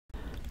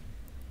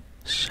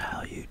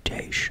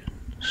Salutation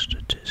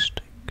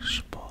Statistics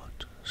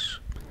Spotters.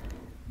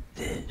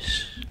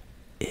 This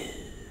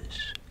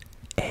is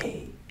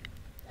A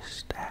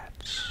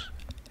Stats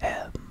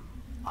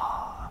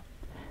MR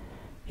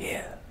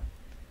here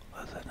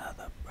with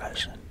another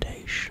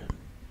presentation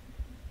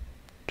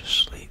to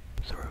sleep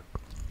through.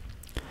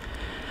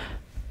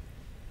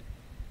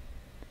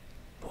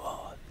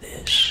 For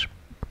this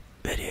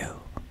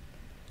video,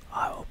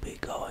 I will be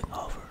going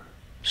over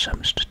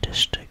some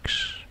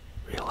statistics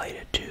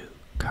related to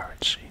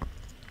currency,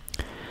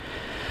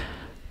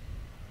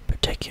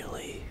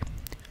 particularly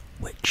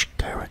which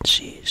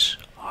currencies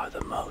are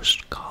the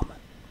most common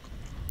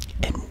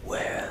and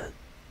where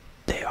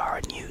they are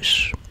in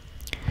use.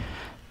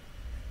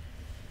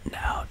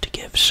 Now, to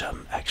give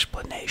some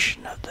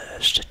explanation of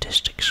the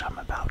statistics I'm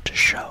about to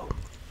show,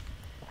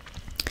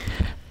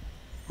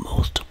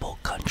 multiple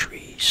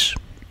countries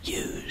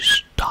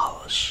use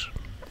dollars.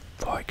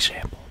 For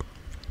example,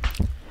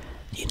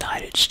 the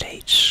United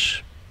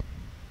States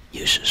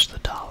uses the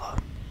dollar,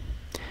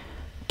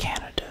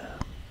 Canada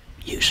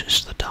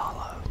uses the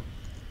dollar,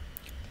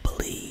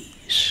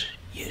 Belize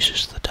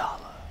uses the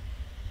dollar,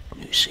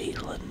 New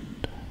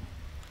Zealand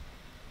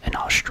and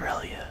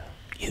Australia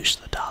use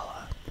the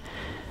dollar,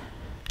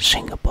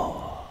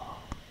 Singapore,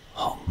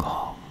 Hong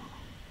Kong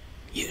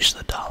use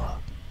the dollar.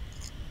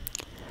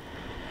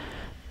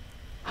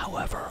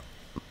 However,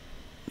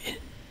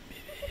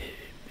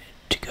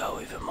 to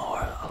go even more,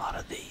 a lot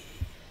of the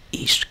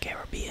East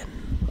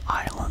Caribbean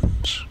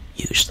islands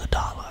use the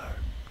dollar.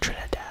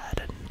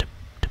 Trinidad and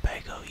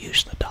Tobago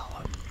use the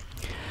dollar.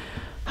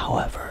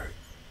 However,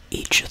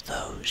 each of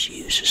those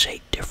uses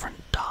a different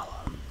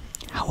dollar.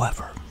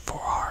 However, for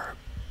our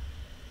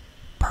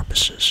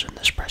purposes in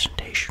this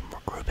presentation, we're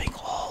grouping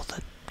all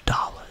the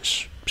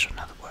dollars. So in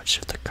other words,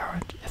 if the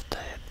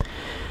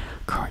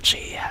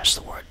currency has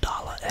the word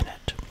dollar in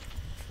it,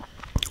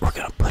 we're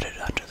going to put it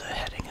under the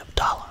heading of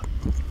dollar.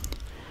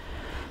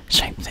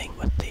 Same thing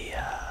with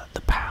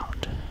the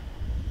pound.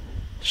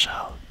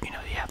 So,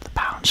 you have the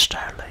pound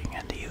sterling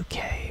in the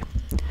UK.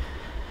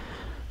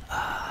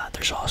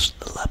 There's also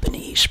the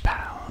Lebanese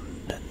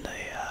pound, and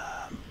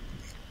I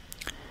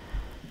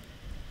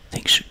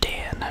think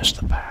Sudan has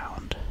the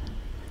pound.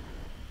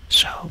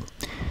 So,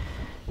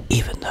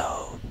 even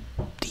though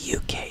the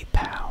UK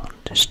pound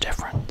is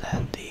different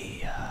than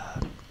the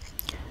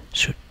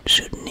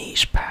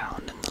Sudanese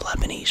pound and the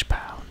Lebanese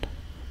pound,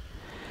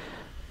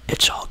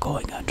 it's all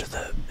going under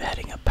the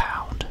heading of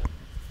pound.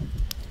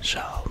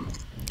 So,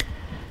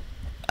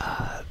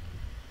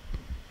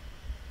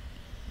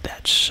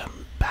 that's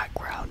some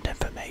background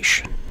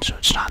information. So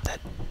it's not that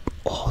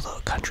all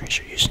the countries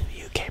are using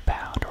the UK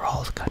pound or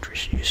all the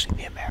countries are using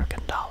the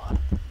American dollar.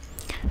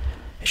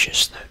 It's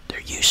just that they're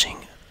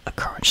using a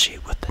currency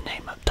with the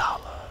name of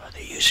dollar, or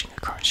they're using a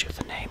currency with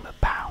the name of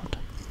pound.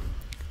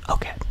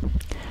 Okay.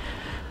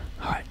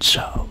 Alright,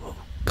 so we'll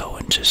go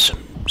into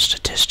some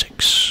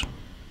statistics,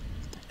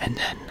 and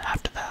then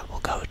after that we'll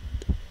go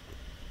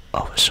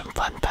over some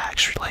fun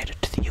facts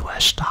related to the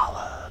US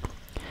dollar,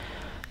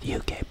 the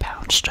UK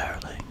pound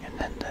sterling, and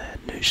then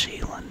the New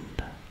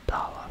Zealand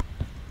dollar.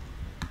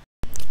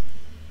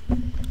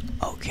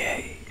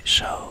 Okay,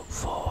 so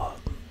for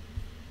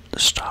the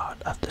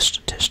start of the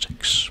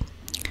statistics,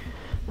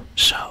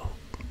 so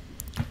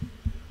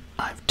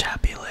I've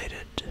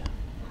tabulated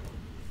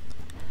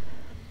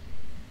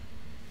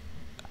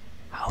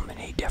how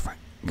many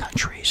different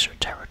countries or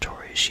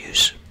territories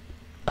use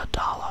a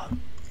dollar,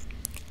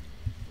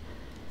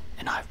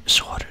 and I've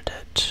sorted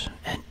it,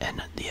 and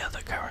the other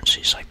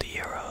currencies like the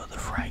euro, the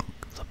franc,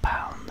 the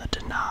pound, the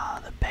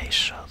dinar, the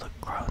peso, the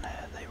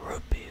krona, the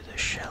rupee, the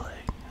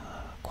shilling,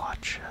 the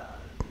kwacha,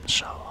 and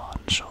so on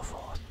and so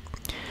forth.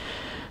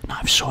 And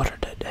I've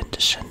sorted it in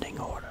descending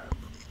order.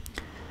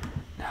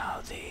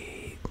 Now the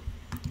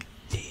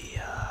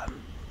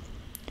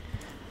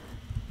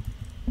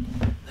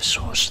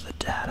source of the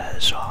data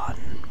is on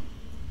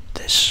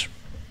this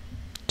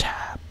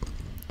tab,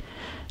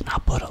 and I'll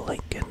put a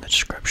link in the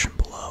description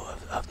below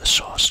of the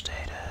source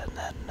data, and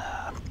then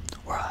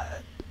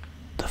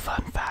the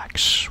fun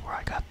facts, where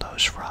I got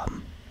those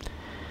from.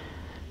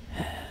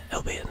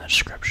 It'll be in the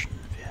description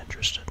if you're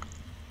interested.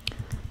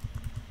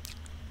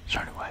 So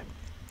anyway,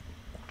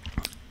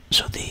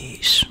 so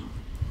these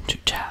two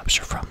tabs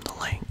are from the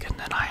link, and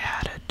then I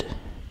added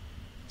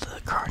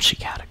the currency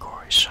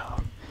categories.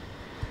 So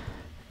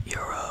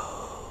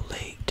euro,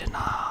 league,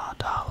 dinar,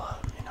 dollar,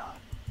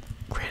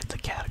 created the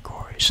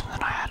categories, and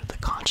then I added the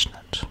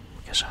consonant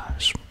because I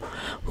was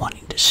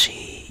wanting to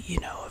see,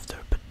 if there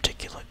are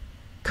particular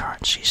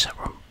currencies that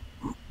were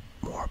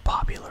more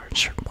popular in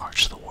certain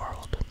parts of the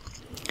world.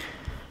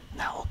 And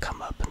that will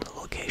come up in the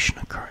location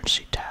of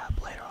currency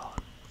tab later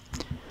on.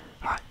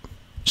 Alright,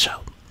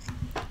 so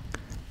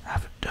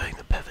after doing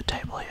the pivot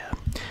table here,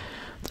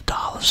 the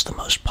dollar is the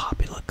most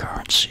popular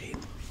currency.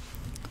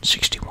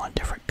 61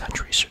 different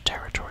countries or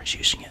territories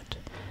using it.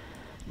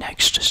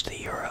 Next is the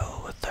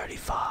euro with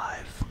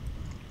 35,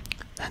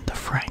 then the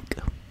franc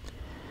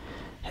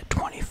at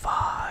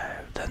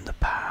 25, then the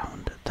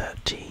pound at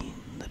 13,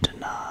 the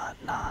dinar dinar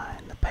at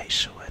 9, the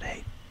peso at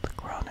 8, the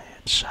krona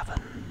at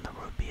 7, the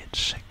rupee at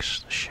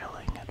 6, the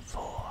shilling at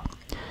 4,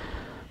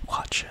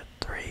 kwacha at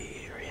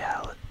 3,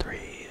 real at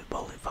 3,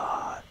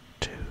 bolivar at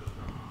 2,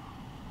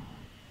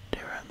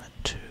 dirham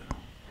at 2,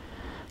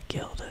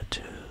 guild at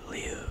 2,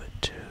 liu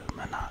at 2,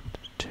 manat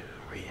at 2,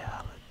 real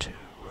at 2,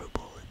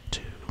 ruble at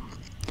 2,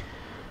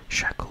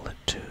 shekel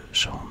at 2,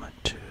 som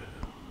at 2,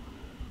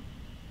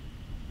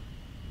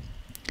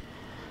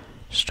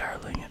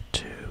 sterling at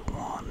 2,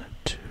 won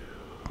at 2,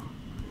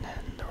 and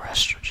then the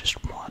rest are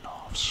just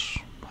one-offs,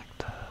 like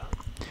the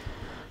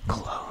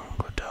Cologne,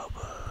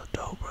 Cordoba,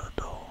 Dobra,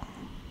 Dong,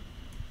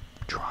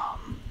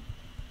 Drum,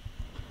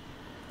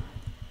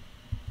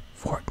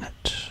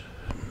 Fortnite,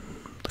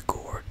 the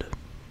Gourd.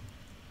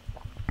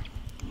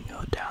 You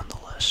go down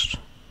the list,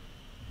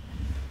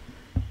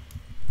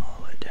 all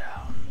the way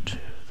down to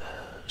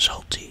the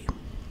Zloty.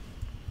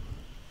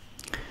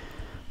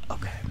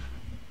 Okay,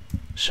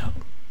 so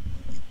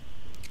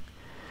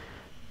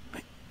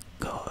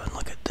go and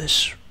look at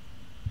this.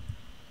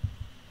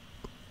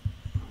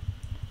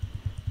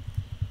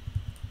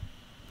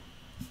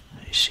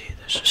 You see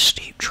there's a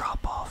steep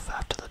drop off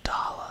after the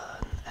dollar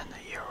and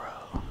the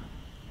euro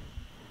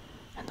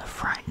and the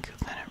franc.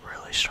 Then it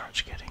really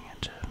starts getting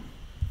into,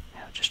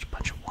 just a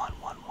bunch of 1,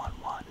 1, 1,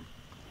 1.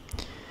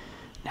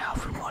 Now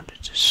if we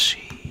wanted to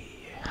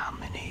see how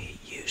many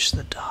use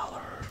the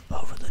dollar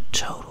over the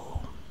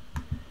total,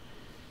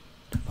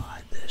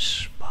 divide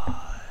this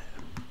by,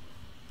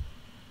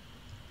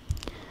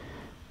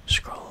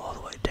 scroll all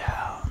the way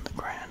down, the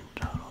grand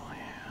total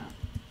here.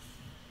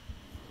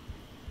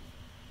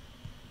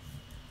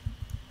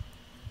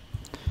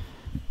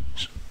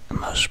 So the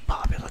most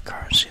popular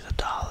currency, the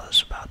dollar,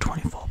 is about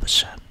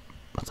 24%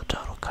 of the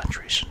total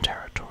countries and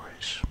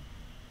territories.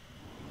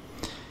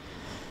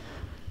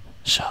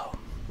 So,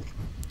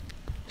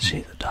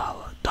 see the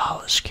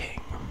dollar's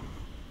king.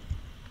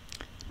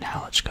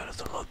 Now let's go to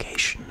the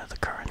location of the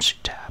currency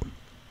tab.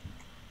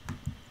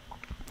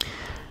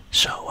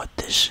 So what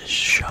this is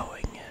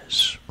showing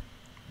is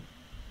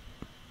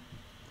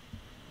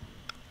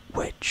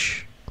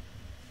which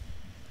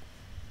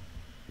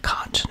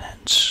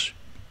continents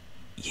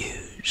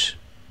use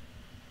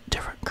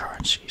different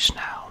currencies.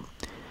 Now,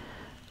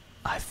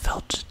 I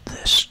filtered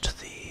this to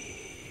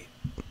the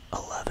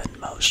 11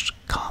 most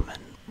common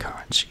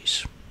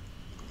currencies.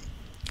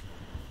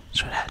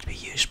 So it had to be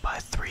used by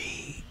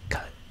 3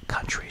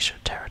 countries or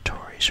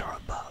territories or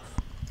above.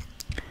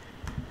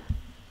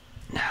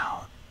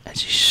 Now,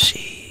 as you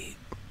see,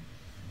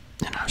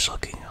 and I was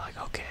looking like,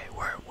 okay,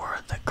 where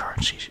are the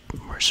currencies,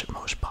 where's it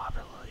most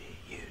popularly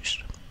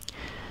used?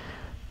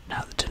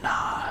 Now the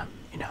dinar,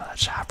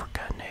 that's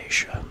Africa and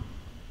Asia,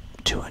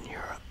 2 in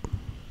Europe,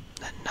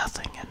 then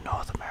nothing in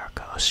North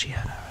America,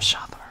 Oceania, or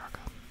South America.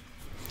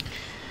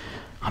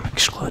 I'm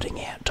excluding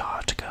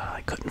Antarctica.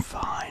 I couldn't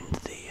find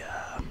the,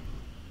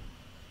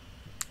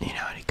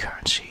 any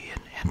currency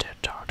in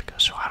Antarctica,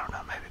 so I don't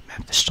know, maybe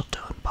they're still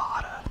doing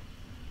barter,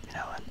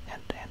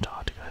 in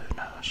Antarctica, who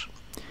knows.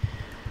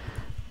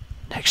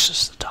 Next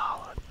is the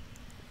dollar.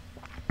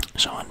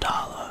 So in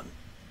dollar,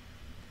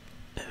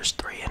 there's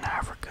 3 in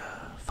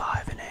Africa,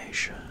 5 in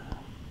Asia,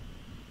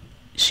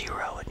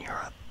 0 in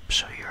Europe.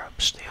 So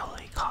Europe's the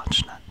only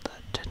continent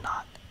that did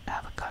not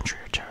have a country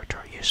or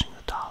territory using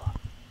the dollar.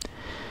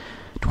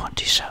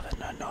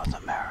 27 in North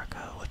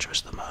America, which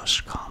was the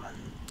most common.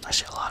 I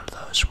see a lot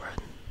of those were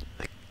in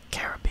the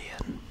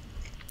Caribbean.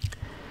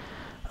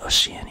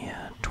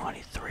 Oceania,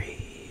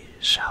 23.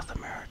 South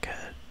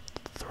America,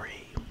 3.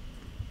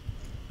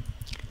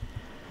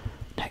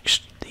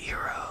 Next, the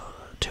euro,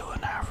 2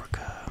 in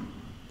Africa,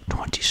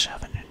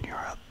 27 in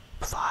Europe,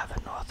 5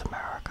 in North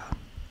America,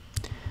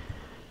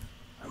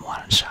 and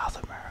 1 in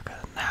South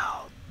America.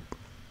 Now,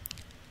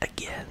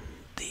 again,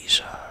 these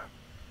are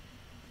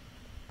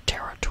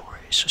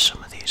territories, so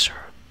some of these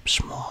are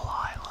small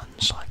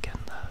islands, like in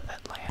the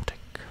Atlantic,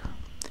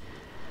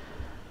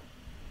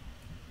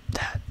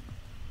 that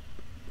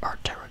are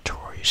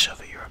territories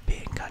of a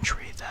European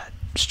country that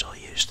still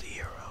use the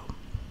euro.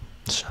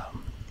 So,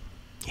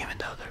 even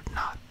though they're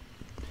not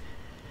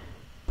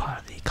part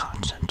of the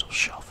continental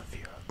shelf of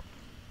Europe.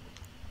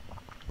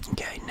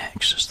 Okay,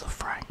 next is the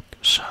franc.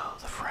 So,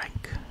 the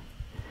franc,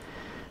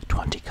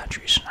 20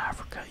 countries in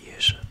Africa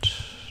use it,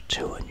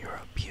 2 in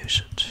Europe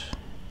use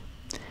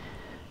it,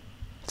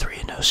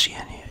 3 in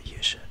Oceania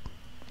use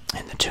it,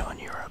 and the 2 in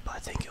Europe, I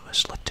think it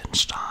was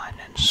Liechtenstein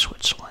and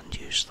Switzerland,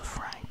 used the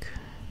franc,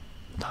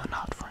 though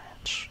not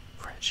France.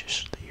 France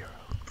uses the euro.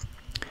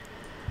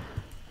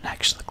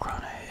 Next, the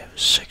krona. It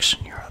was 6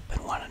 in Europe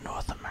and 1 in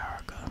North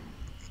America.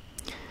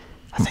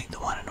 I think the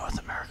one in North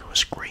America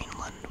was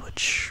Greenland,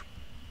 which,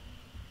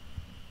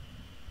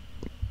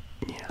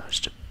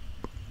 is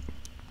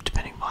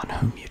depending upon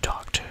whom you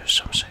talk to.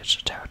 Some say it's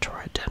a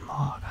territory of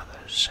Denmark,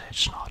 others say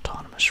it's an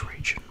autonomous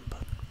region.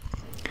 But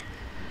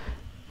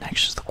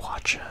next is the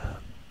kwacha.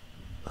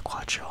 The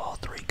kwacha, all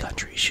 3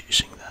 countries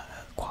using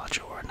the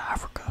kwacha were in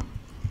Africa.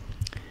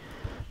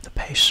 The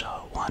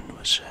peso, 1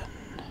 was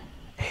in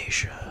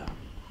Asia,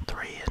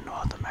 3 in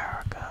North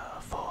America,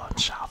 4 in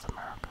South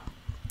America.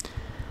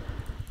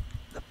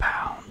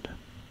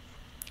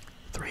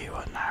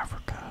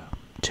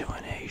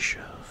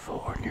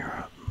 four in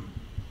Europe,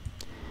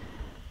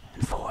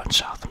 and four in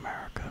South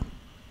America.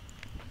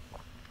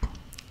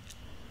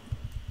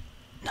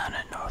 None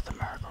in North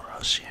America or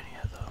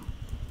Oceania, though.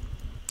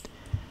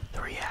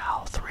 The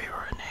Rial, 3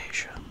 are in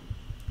Asia.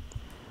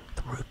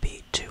 The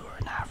Rupee, 2 are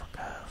in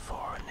Africa, 4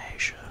 are in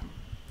Asia.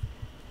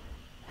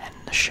 And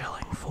the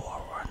Shilling, 4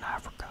 are in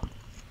Africa.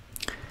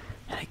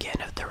 And again,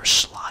 if there are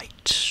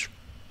slight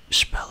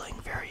spelling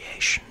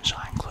variations,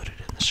 I included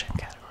in the same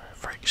category.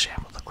 For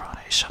example, the krone,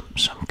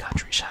 some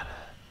countries had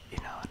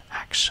an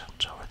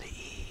accent over the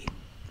E.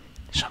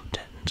 Some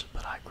didn't,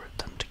 but I grouped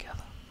them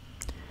together.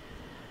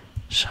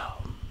 So,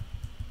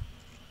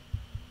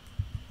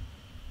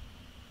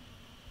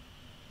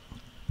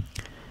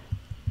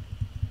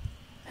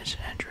 it's an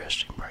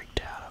interesting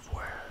breakdown of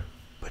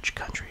which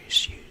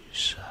countries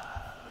use,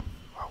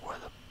 or where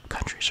the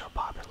countries are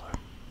popular.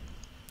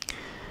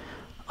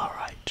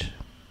 Alright,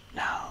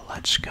 now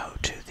let's go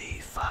to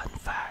the fun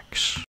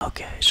facts.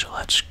 Okay, so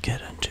let's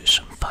get into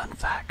some fun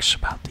facts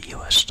about the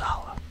US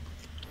dollar.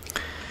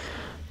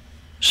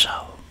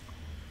 So,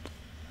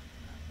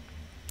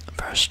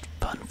 first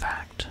fun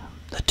fact,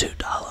 the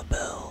 $2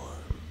 bill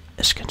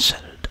is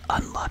considered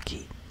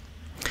unlucky.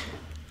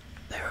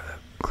 They were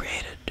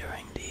created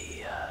during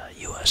the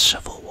US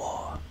Civil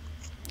War.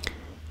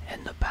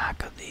 In the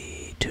back of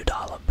the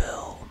 $2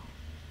 bill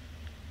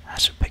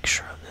has a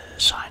picture of the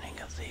signing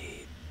of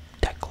the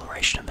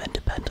Declaration of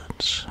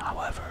Independence.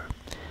 However,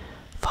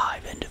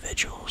 5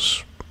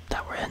 individuals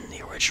that were in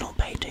the original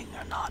painting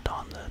are not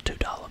on the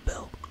 $2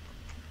 bill.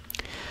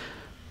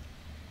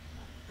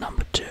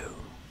 Number 2,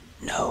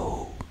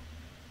 no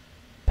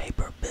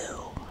paper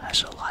bill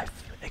has a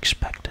life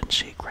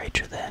expectancy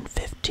greater than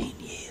 15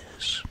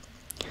 years.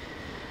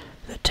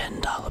 The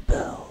 $10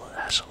 bill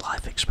has a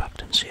life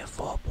expectancy of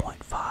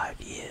 4.5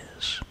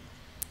 years.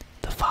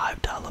 The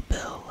 $5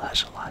 bill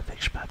has a life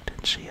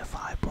expectancy of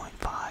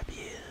 5.5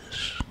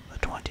 years. The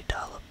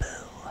 $20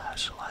 bill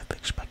has a life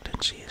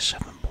expectancy of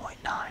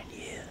 7.9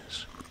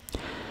 years.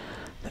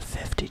 The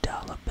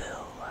 $50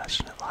 bill has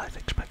a life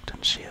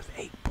expectancy of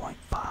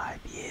 8.5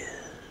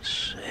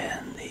 years.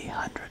 And the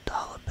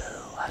 $100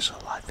 bill has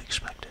a life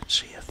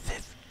expectancy of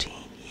 15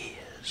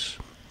 years.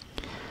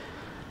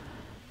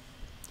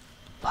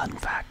 Fun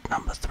fact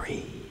number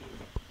 3.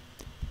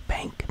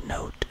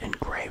 Banknote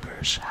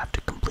engravers have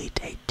to complete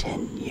a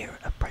 10-year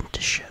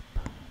apprenticeship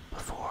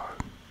before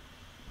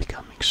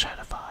becoming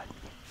certified.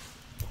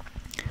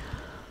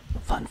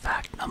 Fun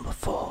fact number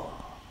 4.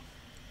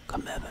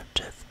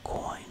 Commemorative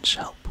coins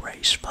help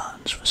raise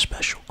funds for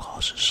special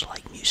causes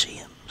like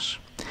museums.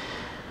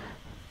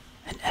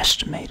 An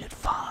estimated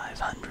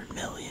 500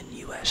 million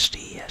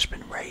USD has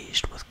been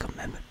raised with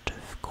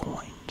commemorative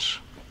coins.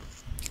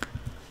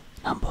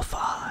 Number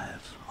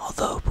 5.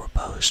 Although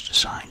proposed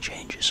design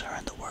changes are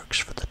in the works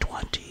for the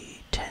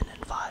 $20, $10,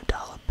 and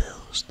 $5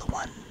 bills, the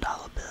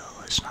 $1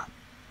 bill has not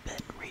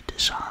been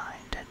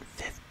redesigned in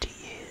 50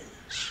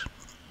 years.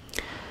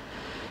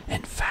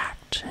 In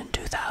fact, in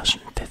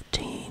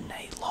 2015,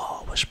 a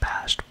law was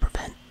passed to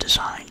prevent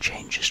design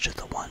changes to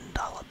the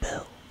 $1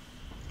 bill.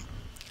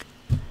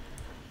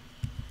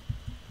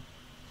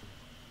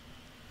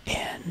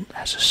 And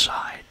as a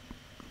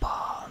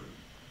sidebar,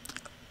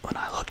 when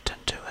I looked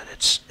into it,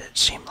 it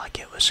seemed like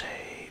it was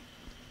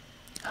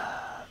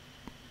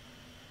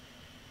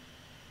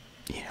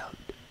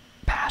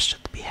passed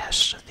at the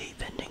behest of the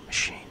vending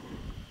machine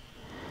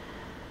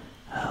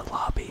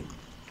lobby.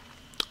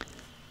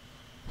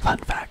 Fun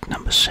fact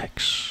number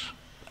 6.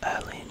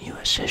 Early in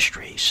U.S.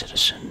 history,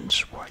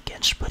 citizens were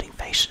against putting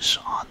faces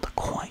on the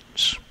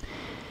coins,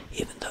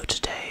 even though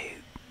today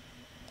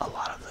a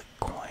lot of the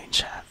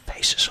coins have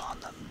faces on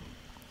them.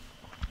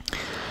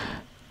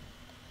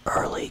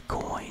 Early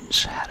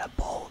coins had a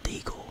bald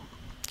eagle.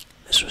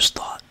 This was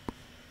thought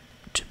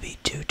to be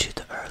due to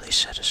the early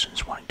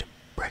citizens wanting to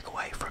break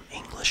away from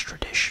English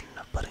tradition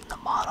of putting the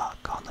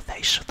monarch on the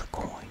face of the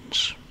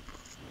coins.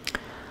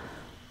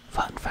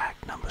 Fun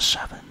fact number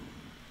 7.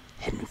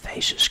 Hidden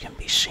faces can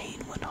be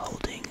seen when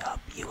holding up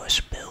U.S.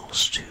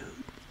 bills to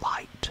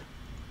light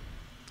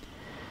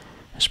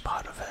as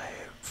part of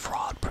a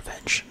fraud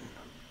prevention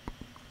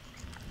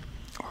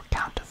or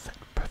counterfeit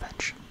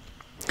prevention.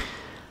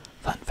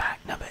 Fun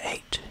fact number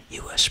 8.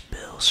 U.S.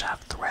 bills have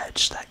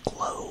threads that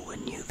glow in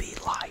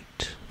UV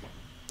light.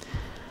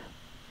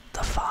 The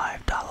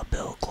 $5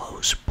 bill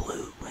glows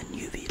blue in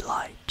UV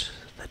light.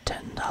 The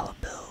 $10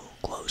 bill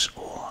glows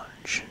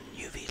orange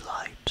in UV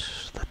light.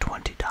 The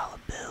 $20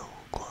 bill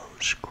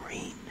glows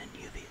green in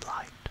UV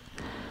light.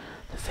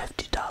 The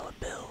 $50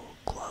 bill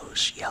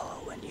glows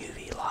yellow in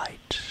UV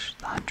light.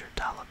 The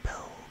 $100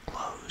 bill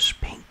glows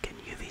pink in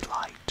UV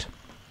light.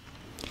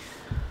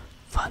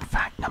 Fun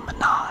fact number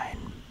 9.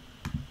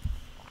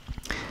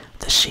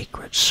 The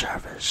Secret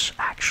Service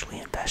actually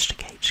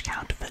investigates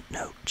counterfeit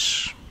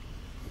notes.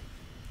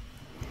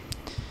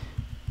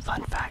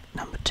 Fun fact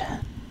number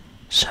 10.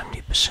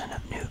 70%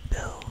 of new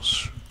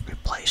bills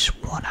replace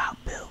worn-out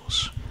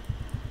bills.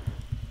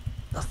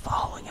 The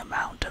following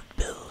amount of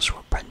bills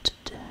were printed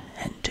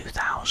in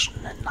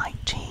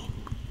 2019.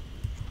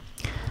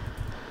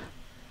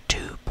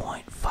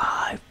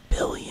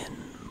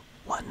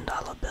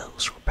 $10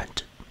 bills were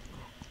printed.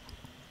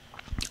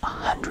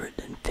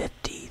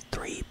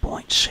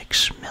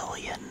 153.6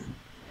 million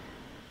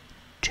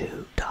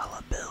 $2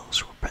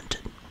 bills were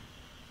printed.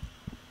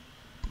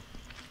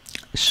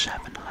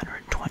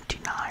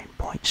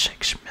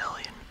 729.6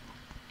 million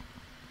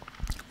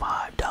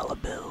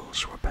 $5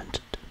 bills were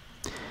printed.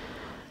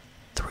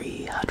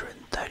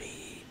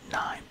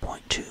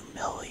 339.2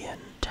 million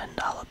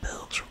 $10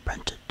 bills were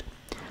printed.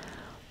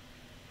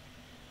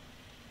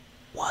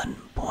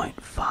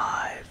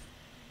 1.5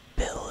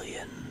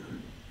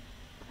 billion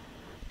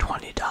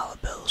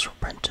 $20 bills were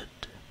printed,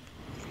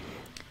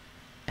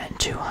 and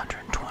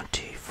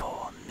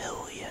 224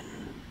 million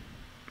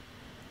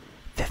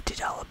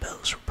 $50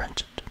 bills were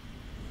printed.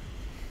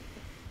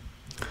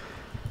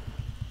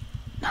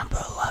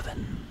 Number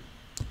 11.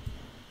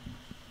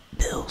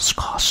 Bills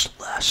cost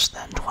less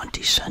than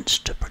 20 cents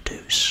to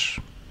produce.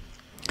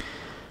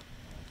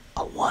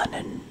 A $1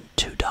 and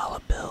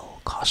 $2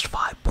 bill cost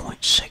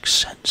 5.6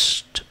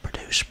 cents to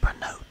produce per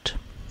note.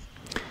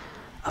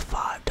 A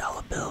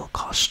 $5 bill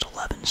cost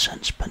 11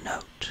 cents per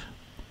note.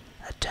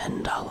 A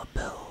 $10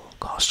 bill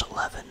cost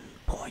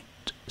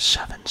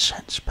 11.7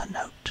 cents per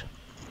note.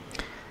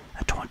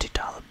 A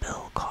 $20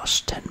 bill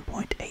cost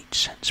 10.8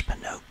 cents per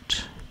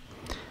note.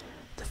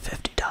 The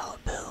 $50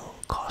 bill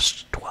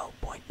cost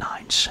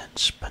 12.9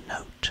 cents per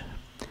note,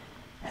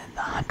 and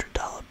the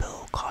 $100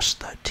 bill cost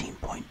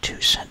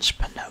 13.2 cents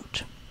per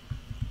note.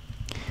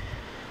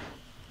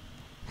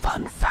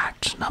 Fun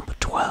fact number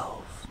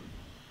 12.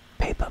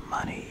 Paper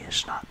money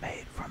is not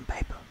made from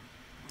paper.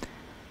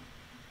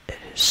 It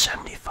is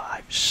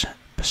 75%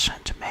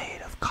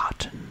 made of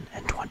cotton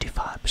and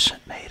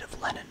 25% made of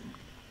linen.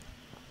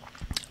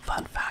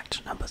 Fun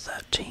fact number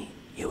 13.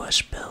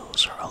 U.S.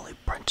 bills are only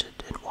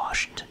printed in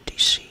Washington,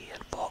 D.C.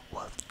 and Fort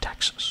Worth,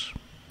 Texas.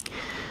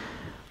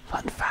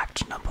 Fun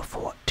fact number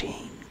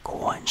 14.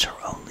 Coins are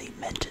only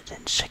minted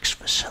in 6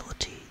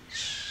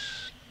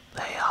 facilities.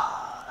 They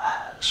are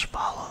as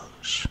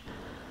follows: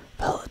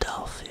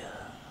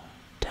 Philadelphia,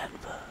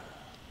 Denver,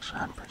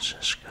 San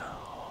Francisco,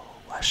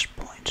 West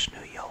Point,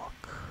 New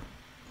York.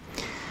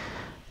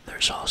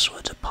 There's also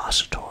a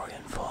depository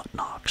in Fort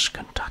Knox,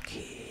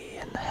 Kentucky,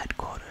 and the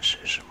headquarters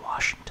is in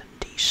Washington,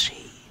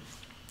 D.C.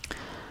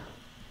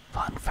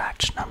 Fun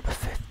fact number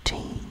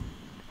 15.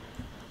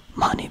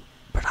 Money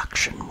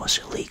production was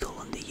illegal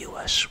in the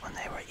U.S. when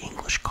they were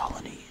English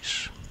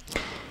colonies.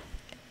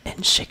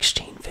 In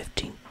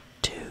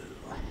 1652,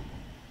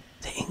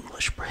 the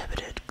English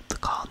prohibited the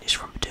colonies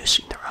from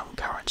producing their own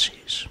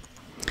currencies.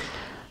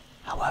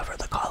 However,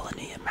 the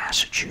colony in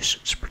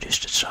Massachusetts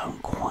produced its own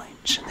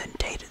coins and then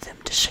dated them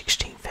to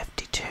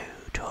 1652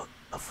 to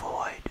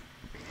avoid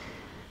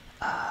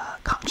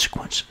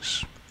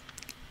consequences,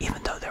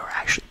 even though they were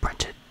actually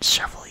printed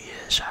several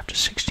years after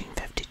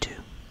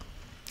 1652.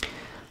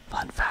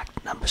 Fun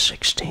fact number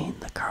 16,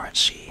 the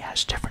currency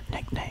has different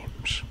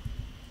nicknames.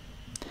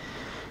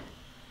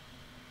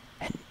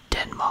 In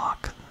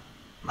Denmark,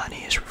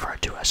 money is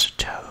referred to as a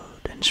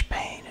toad. In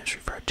Spain, it's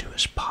referred to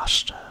as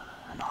pasta.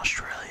 In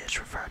Australia, it's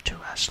referred to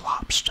as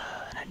lobster.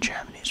 And in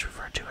Germany, it's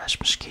referred to as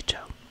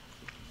mosquito.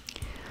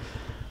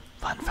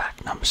 Fun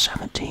fact number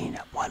 17,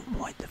 at one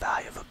point the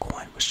value of a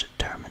coin was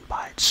determined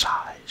by its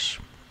size.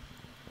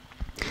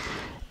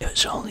 It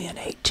was only in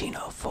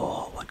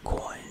 1804 when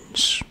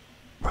coins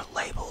were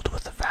labeled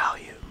with a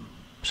value,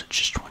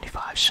 such as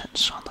 25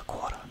 cents on the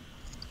quarter.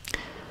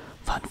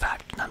 Fun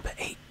fact number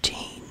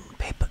 18,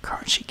 paper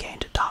currency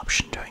gained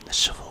adoption during the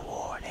Civil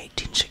War in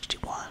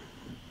 1861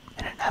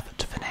 in an effort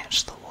to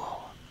finance the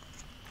war.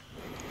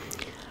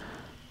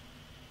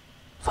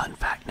 Fun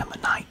fact number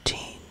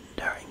 19,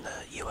 during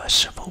the U.S.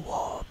 Civil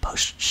War,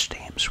 postage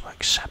stamps were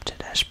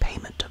accepted as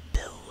payment of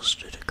bills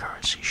due to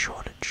currency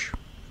shortage.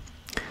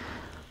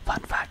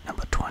 Fun fact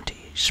number 20,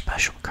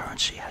 special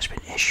currency has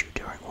been issued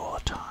during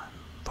wartime.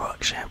 For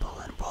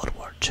example, in World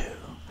War II,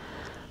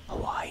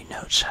 Hawaii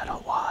notes had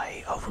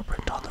Hawaii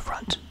overprint on the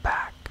front and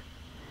back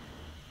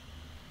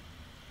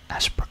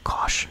as a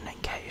precaution in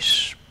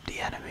case the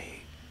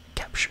enemy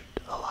captured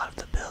a lot of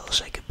the bills.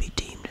 They could be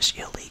deemed as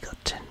illegal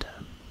tender.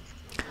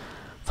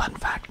 Fun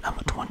fact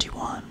number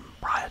 21,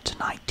 prior to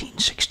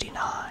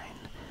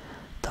 1969,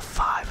 the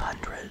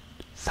 $500,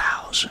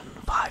 $1,000,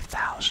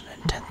 $5,000,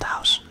 and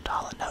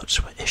 $10,000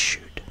 notes were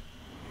issued.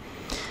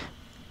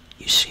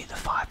 You see the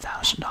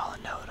 $5,000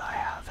 note I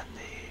have in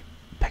the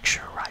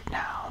picture right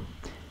now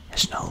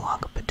is no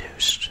longer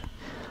produced.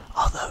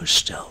 Although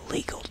still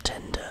legal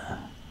tender,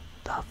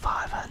 the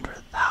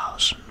 $500,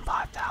 $1,000,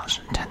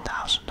 $5,000,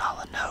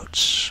 $10,000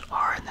 notes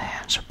are in the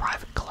hands of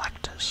private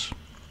collectors.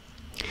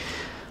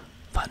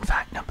 Fun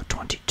fact number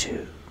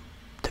 22,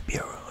 the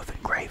Bureau of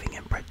Engraving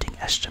and Printing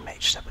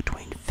estimates that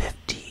between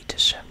 50 to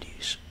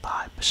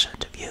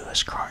 75% of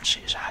U.S.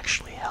 currency is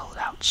actually held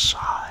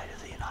outside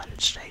of the United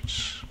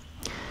States.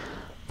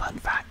 Fun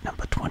fact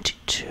number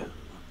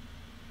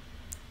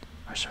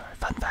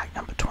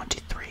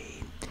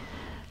 23,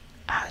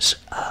 as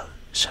of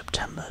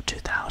September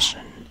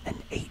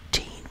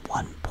 2018,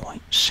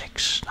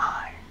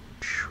 1.69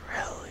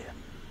 trillion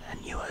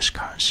in U.S.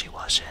 currency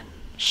was in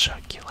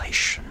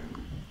circulation.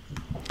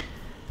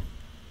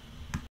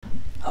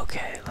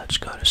 Okay, let's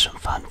go to some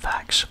fun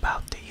facts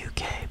about the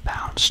UK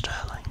pound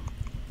sterling.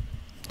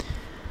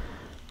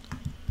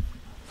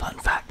 Fun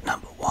fact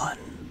number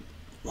 1.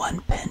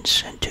 1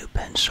 pence and 2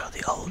 pence are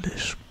the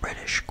oldest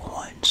British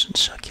coins in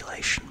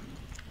circulation.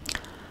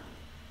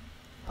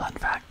 Fun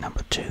fact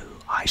number 2.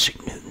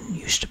 Isaac Newton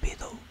used to be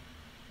the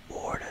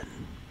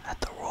warden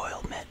at the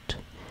Royal Mint.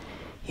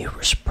 He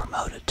was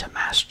promoted to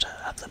Master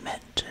of the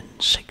Mint in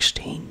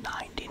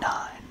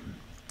 1699.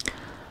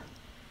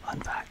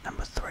 Fun fact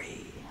number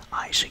 3.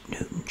 Isaac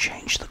Newton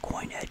changed the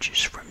coin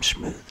edges from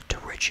smooth to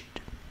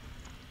rigid.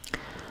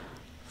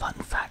 Fun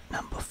fact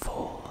number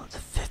 4. The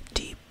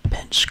 50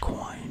 pence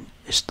coin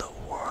is the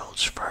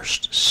world's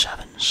first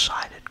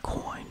 7-sided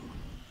coin.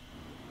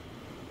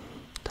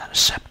 That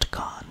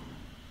Decepticon.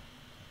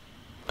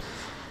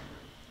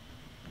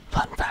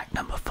 Fun fact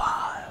number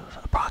 5.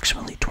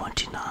 Approximately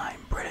 29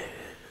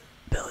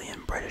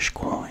 billion British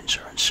coins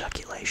are in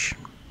circulation.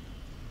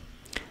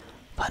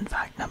 Fun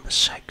fact number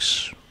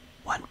 6.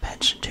 1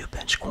 pence and 2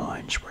 pence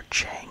coins were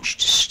changed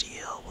to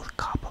steel with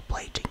copper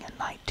plating in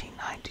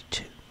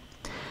 1992.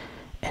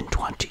 In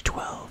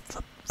 2012,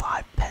 the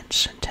 5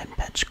 pence and 10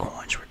 pence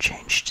coins were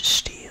changed to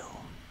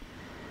steel.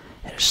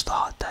 It is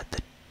thought that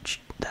the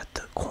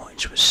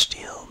coins with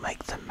steel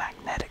make them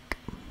magnetic.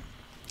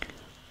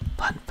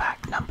 Fun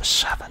fact number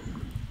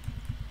 7.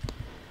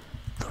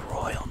 The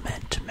Royal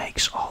Mint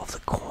makes all of the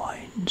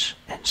coins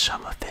and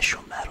some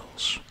official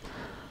medals.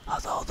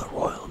 Although the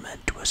Royal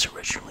Mint was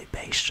originally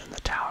based in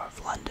the Tower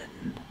of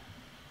London,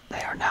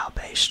 they are now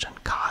based in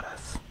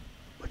Cardiff,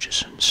 which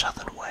is in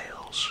southern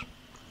Wales.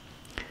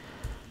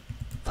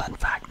 Fun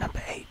fact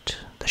number 8.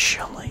 The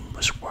shilling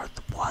was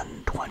worth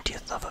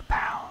 1/20th of a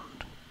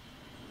pound.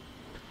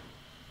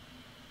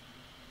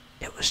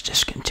 It was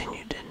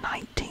discontinued in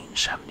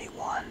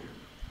 1971.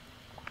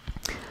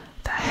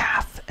 The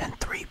half and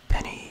 3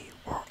 penny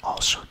were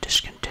also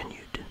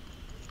discontinued.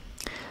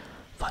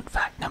 Fun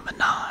fact number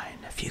 9.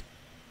 If you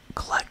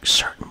collect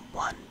certain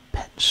 1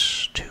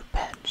 pence, 2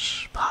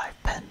 pence,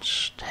 5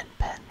 pence, 10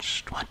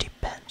 pence, 20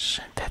 pence,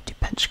 and 50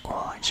 pence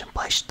coins and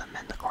place them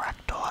in the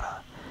correct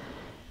order,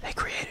 they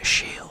create a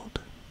shield.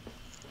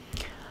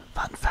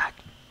 Fun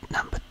fact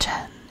number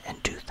 10.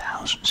 In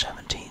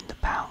 2017, the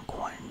pound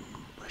coin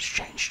was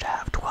changed to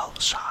have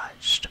 12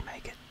 sides to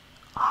make it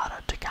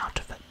harder to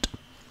counterfeit.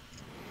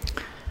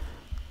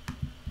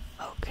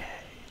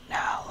 Okay,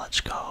 now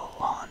let's go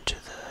on to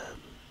the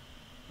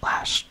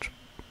last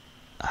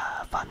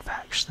fun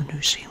facts, the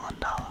New Zealand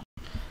dollar.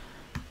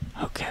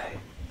 Okay,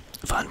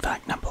 fun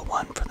fact number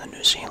 1 for the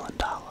New Zealand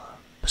dollar.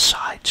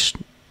 Besides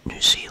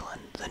New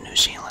Zealand, the New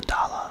Zealand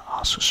dollar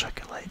also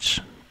circulates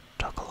in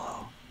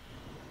Tokelau,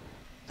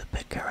 the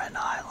Pitcairn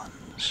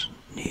Islands,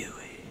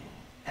 Niue,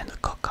 and the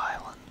Cook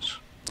Islands.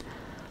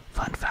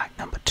 Fun fact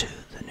number 2,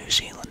 the New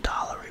Zealand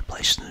dollar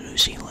replaced the New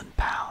Zealand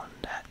pound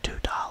at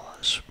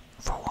 $2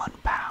 for 1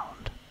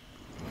 pound.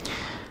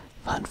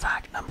 Fun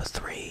fact number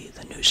 3,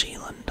 the New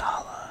Zealand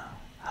dollar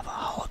have a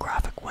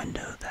holographic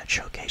window that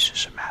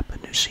showcases a map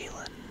of New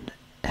Zealand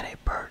and a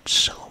bird's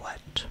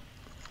silhouette.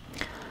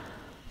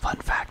 Fun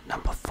fact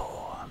number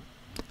 4,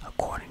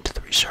 according to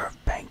the Reserve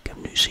Bank of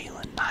New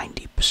Zealand,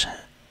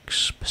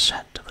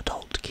 90% of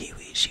adult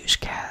Kiwis use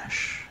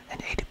cash,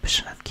 and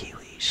 80% of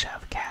Kiwis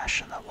have cash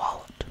in their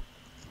wallet.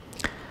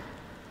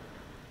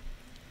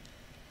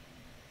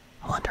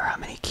 I wonder how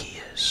many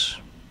Kias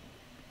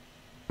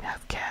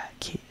have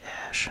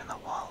cash in their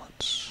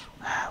wallets.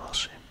 We'll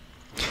see.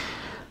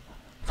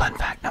 Fun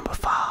fact number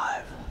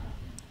 5,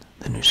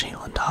 the New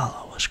Zealand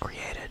dollar was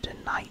created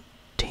in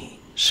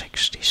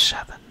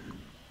 1967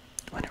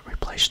 when it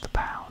replaced the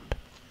pound.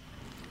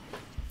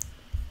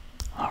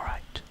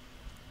 Alright,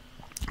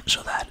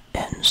 so that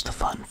ends the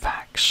fun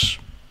facts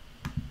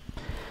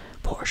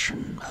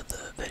portion of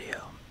the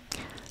video.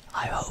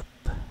 I hope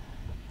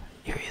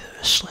you're either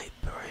asleep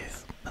or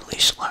you've at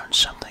least learned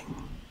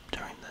something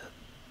during the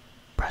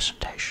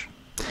presentation.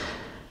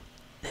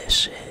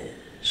 This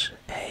is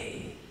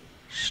a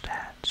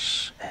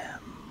Stats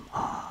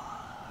MR,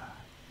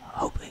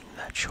 hoping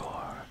that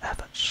you're